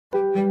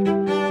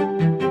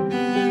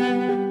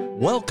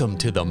Welcome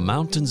to the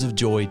Mountains of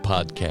Joy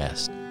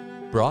podcast,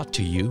 brought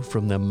to you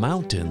from the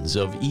mountains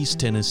of East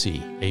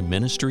Tennessee, a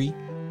ministry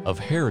of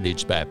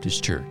Heritage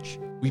Baptist Church.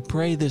 We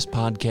pray this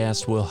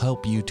podcast will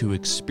help you to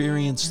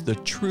experience the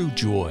true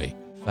joy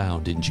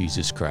found in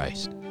Jesus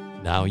Christ.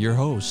 Now your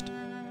host,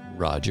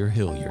 Roger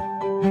Hilliard.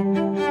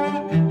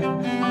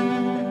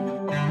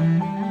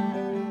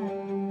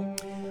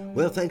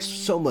 Well, thanks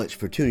so much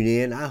for tuning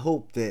in. I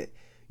hope that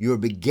you're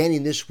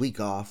beginning this week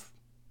off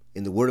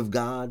in the Word of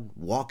God,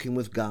 walking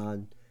with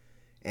God,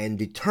 and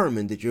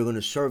determined that you're going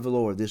to serve the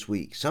Lord this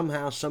week.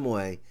 Somehow, some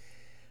way,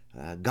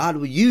 God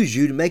will use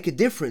you to make a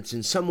difference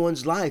in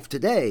someone's life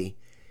today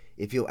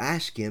if you'll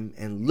ask Him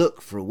and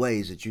look for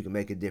ways that you can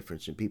make a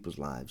difference in people's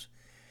lives.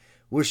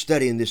 We're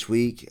studying this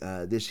week,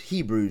 this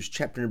Hebrews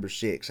chapter number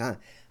 6. I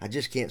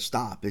just can't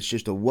stop. It's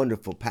just a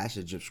wonderful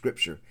passage of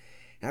Scripture.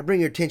 And I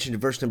bring your attention to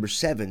verse number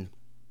 7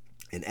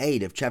 and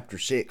 8 of chapter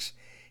 6.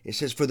 It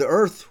says, "For the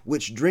earth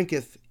which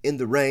drinketh in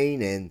the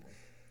rain, and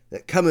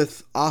that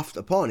cometh oft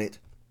upon it,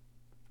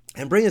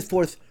 and bringeth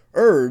forth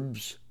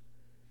herbs,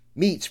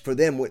 meats for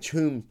them which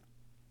whom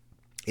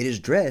it is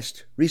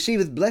dressed,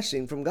 receiveth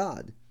blessing from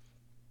God.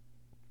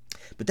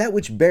 But that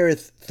which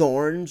beareth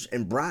thorns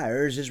and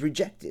briars is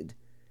rejected,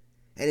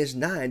 and is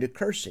nigh to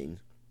cursing,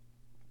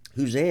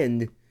 whose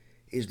end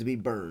is to be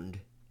burned."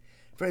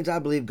 Friends, I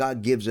believe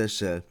God gives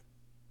us a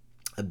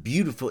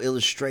beautiful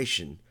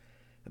illustration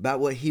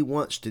about what He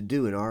wants to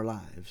do in our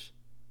lives.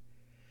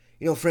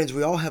 You know, friends,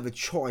 we all have a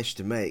choice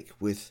to make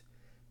with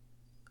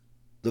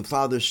the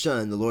Father's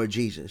Son, the Lord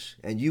Jesus.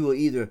 And you will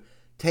either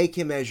take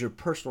Him as your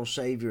personal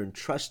Savior and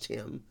trust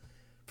Him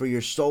for your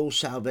soul's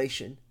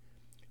salvation,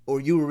 or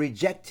you will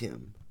reject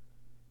Him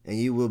and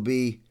you will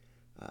be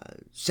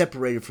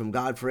separated from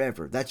God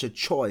forever. That's a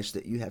choice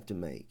that you have to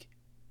make.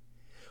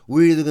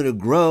 We're either going to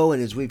grow,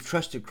 and as we've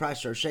trusted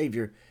Christ our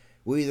Savior,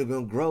 we're either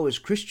going to grow as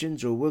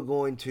Christians, or we're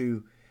going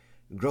to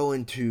grow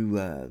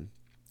into,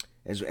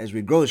 as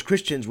we grow as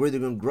Christians, we're either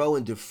going to grow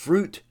into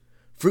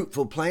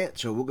fruitful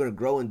plants, or we're going to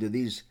grow into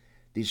these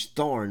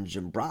thorns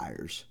and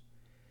briars.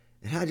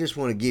 And I just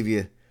want to give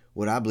you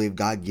what I believe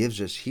God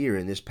gives us here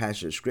in this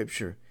passage of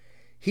Scripture.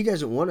 He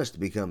doesn't want us to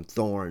become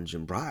thorns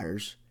and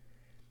briars.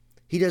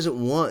 He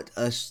doesn't want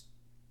us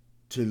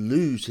to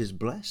lose His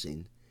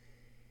blessing.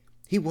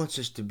 He wants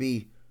us to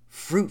be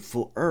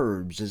fruitful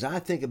herbs. As I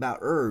think about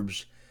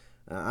herbs,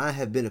 I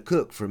have been a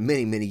cook for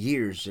many, many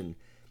years, and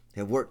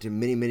have worked in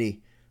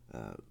many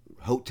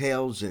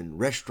hotels and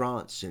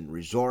restaurants and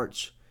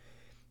resorts.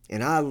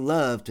 And I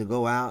love to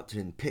go out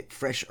and pick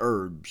fresh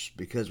herbs,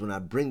 because when I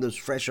bring those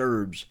fresh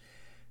herbs,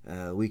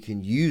 we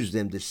can use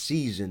them to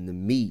season the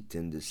meat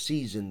and to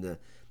season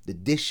the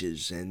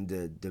dishes, and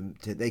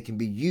they can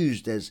be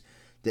used as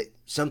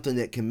something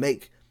that can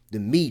make the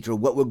meat or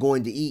what we're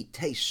going to eat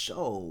taste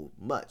so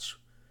much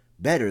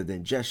better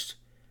than just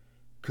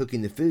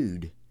cooking the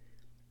food.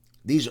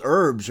 These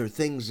herbs are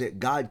things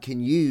that God can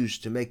use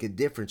to make a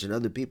difference in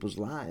other people's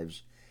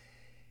lives.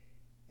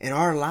 And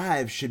our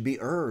lives should be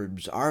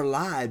herbs. Our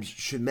lives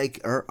should make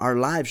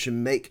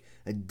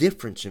a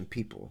difference in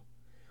people.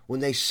 When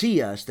they see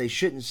us, they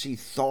shouldn't see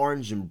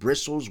thorns and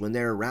bristles when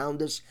they're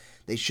around us.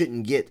 They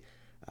shouldn't get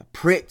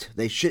pricked.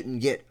 They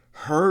shouldn't get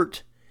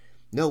hurt.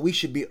 No, we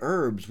should be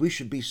herbs. We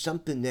should be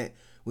something that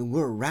when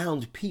we're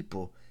around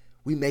people,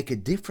 we make a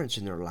difference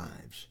in their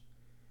lives.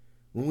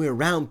 When we're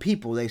around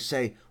people, they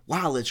say,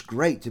 "Wow, it's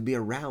great to be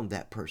around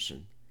that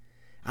person."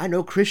 I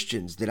know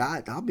Christians that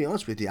I'll be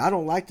honest with you, I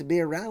don't like to be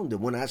around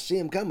them. When I see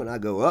them coming, I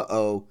go,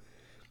 uh-oh.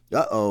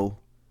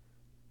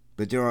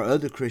 But there are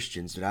other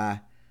Christians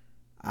that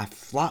I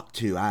flock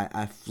to,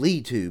 I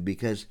flee to,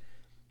 because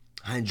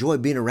I enjoy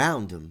being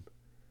around them.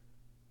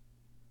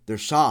 They're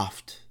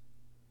soft.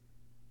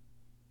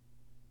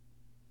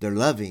 They're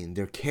loving.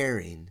 They're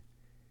caring.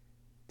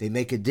 They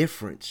make a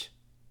difference.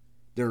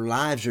 Their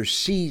lives are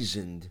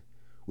seasoned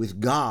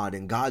with God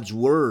and God's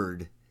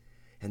Word,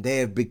 and they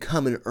have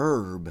become an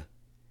herb.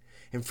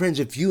 And friends,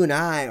 if you and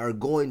I are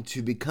going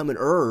to become an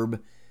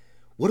herb,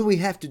 what do we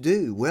have to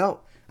do?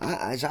 Well,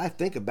 as I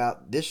think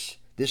about this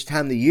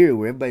time of the year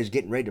where everybody's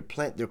getting ready to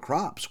plant their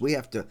crops, we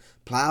have to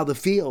plow the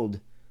field.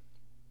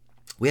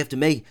 We have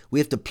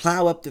to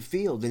plow up the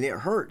field, and it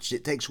hurts.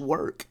 It takes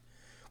work.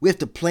 We have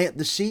to plant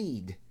the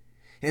seed.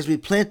 And as we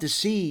plant the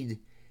seed,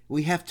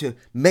 we have to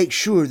make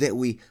sure that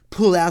we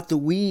pull out the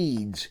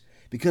weeds,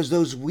 because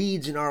those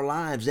weeds in our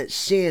lives, that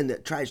sin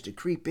that tries to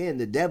creep in,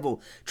 the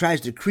devil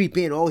tries to creep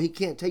in. Oh, he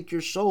can't take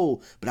your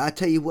soul, but I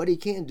tell you what he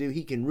can do.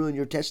 He can ruin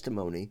your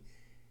testimony.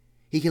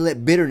 He can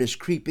let bitterness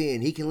creep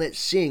in. He can let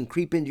sin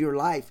creep into your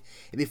life.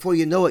 And before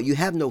you know it, you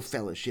have no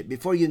fellowship.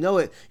 Before you know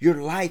it,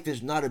 your life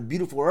is not a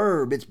beautiful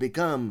herb. It's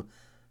become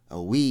a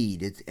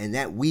weed. And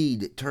that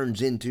weed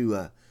turns into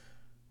a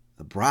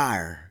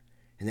briar.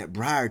 And that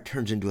briar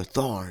turns into a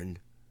thorn.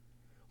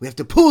 We have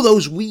to pull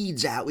those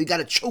weeds out. We've got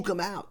to choke them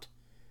out.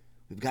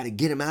 We've got to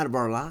get them out of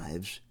our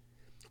lives.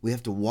 We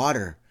have to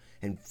water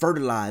and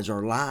fertilize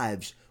our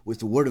lives with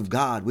the Word of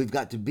God. We've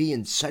got to be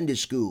in Sunday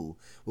school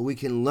where we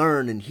can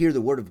learn and hear the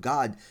Word of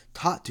God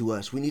taught to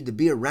us. We need to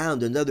be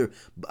around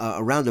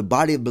around a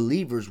body of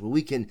believers where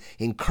we can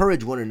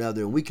encourage one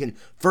another, and we can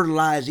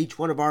fertilize each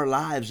one of our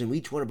lives and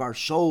each one of our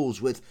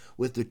souls with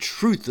the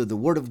truth of the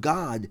Word of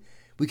God.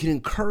 We can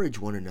encourage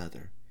one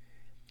another.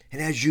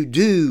 And as you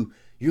do,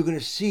 you're going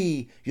to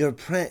see your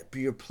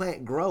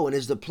plant grow. And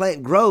as the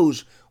plant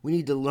grows, we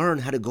need to learn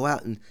how to go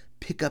out and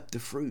pick up the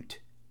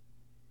fruit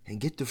and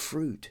get the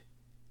fruit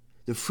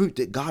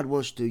that God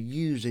wants to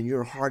use in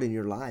your heart and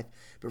your life.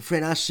 But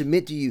friend, I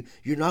submit to you,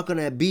 you're not going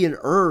to be an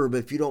herb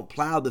if you don't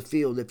plow the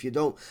field, if you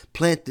don't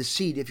plant the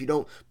seed, if you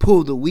don't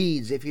pull the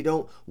weeds, if you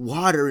don't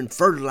water and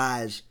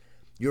fertilize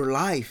your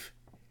life.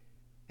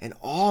 And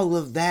all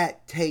of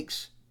that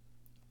takes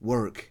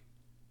work.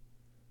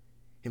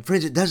 And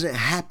friends, it doesn't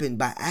happen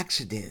by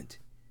accident.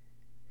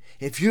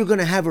 If you're going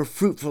to have a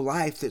fruitful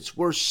life that's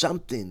worth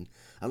something,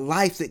 a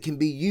life that can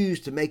be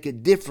used to make a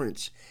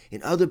difference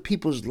in other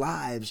people's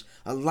lives,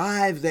 a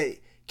life that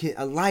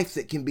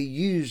can be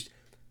used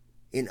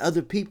in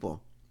other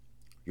people,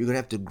 you're going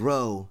to have to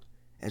grow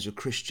as a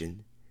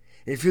Christian.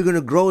 And if you're going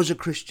to grow as a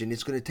Christian,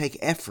 it's going to take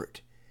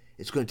effort.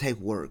 It's going to take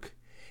work.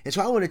 And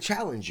so I want to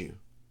challenge you.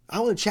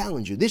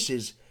 This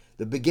is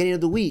the beginning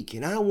of the week,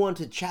 and I want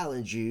to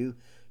challenge you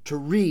to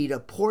read a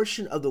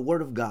portion of the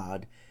Word of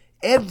God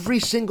every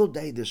single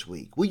day this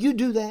week. Will you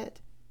do that?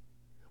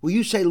 Will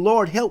you say,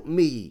 Lord, help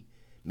me?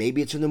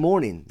 Maybe it's in the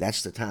morning.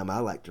 That's the time I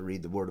like to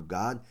read the Word of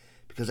God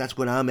because that's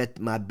when I'm at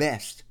my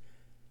best.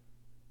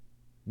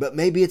 But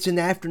maybe it's in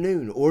the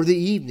afternoon or the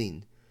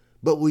evening.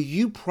 But will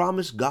you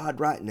promise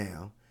God right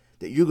now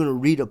that you're going to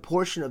read a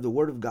portion of the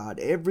Word of God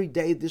every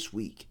day this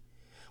week?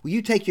 Will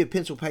you take your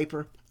piece of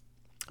paper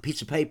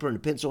and a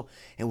pencil,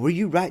 and will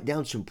you write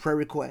down some prayer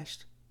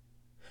requests?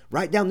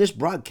 Write down this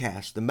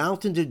broadcast, the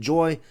Mountains of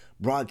Joy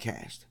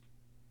broadcast.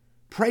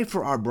 Pray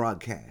for our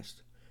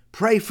broadcast.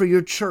 Pray for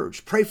your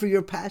church. Pray for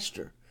your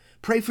pastor.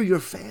 Pray for your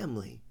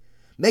family.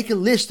 Make a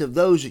list of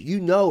those that you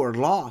know are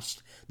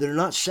lost, that are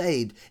not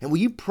saved. And will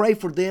you pray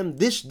for them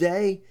this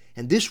day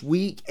and this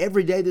week,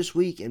 every day this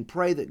week, and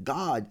pray that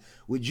God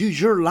would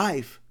use your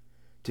life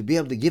to be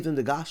able to give them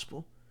the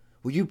gospel?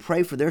 Will you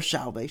pray for their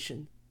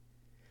salvation?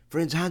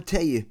 Friends, I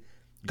tell you,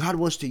 God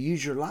wants to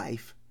use your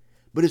life,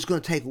 but it's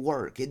going to take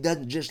work. It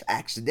doesn't just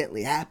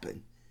accidentally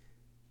happen.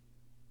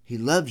 He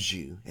loves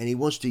you, and He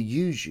wants to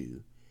use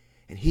you.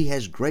 And He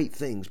has great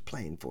things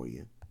planned for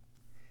you.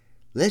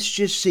 Let's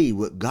just see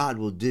what God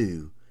will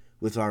do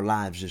with our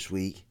lives this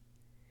week.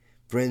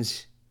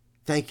 Friends,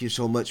 thank you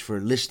so much for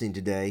listening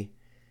today.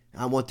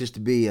 I want this to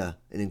be an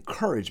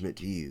encouragement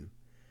to you.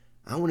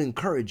 I want to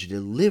encourage you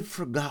to live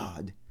for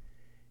God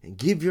and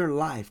give your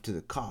life to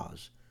the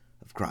cause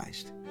of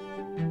Christ.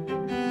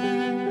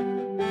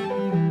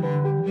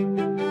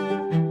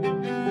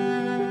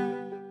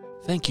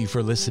 Thank you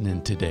for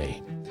listening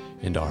today.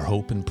 And our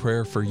hope and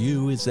prayer for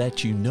you is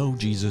that you know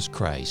Jesus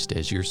Christ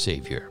as your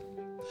Savior.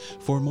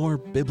 For more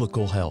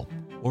biblical help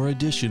or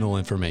additional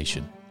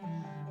information,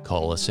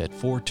 call us at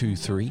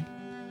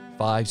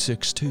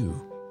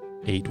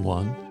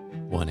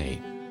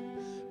 423-562-8118.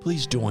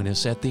 Please join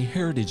us at the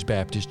Heritage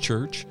Baptist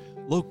Church,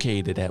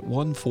 located at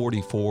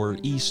 144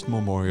 East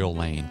Memorial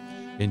Lane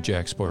in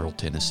Jacksboro,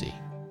 Tennessee.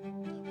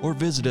 Or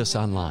visit us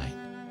online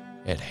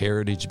at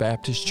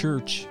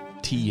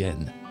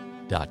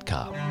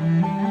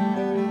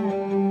heritagebaptistchurchtn.com.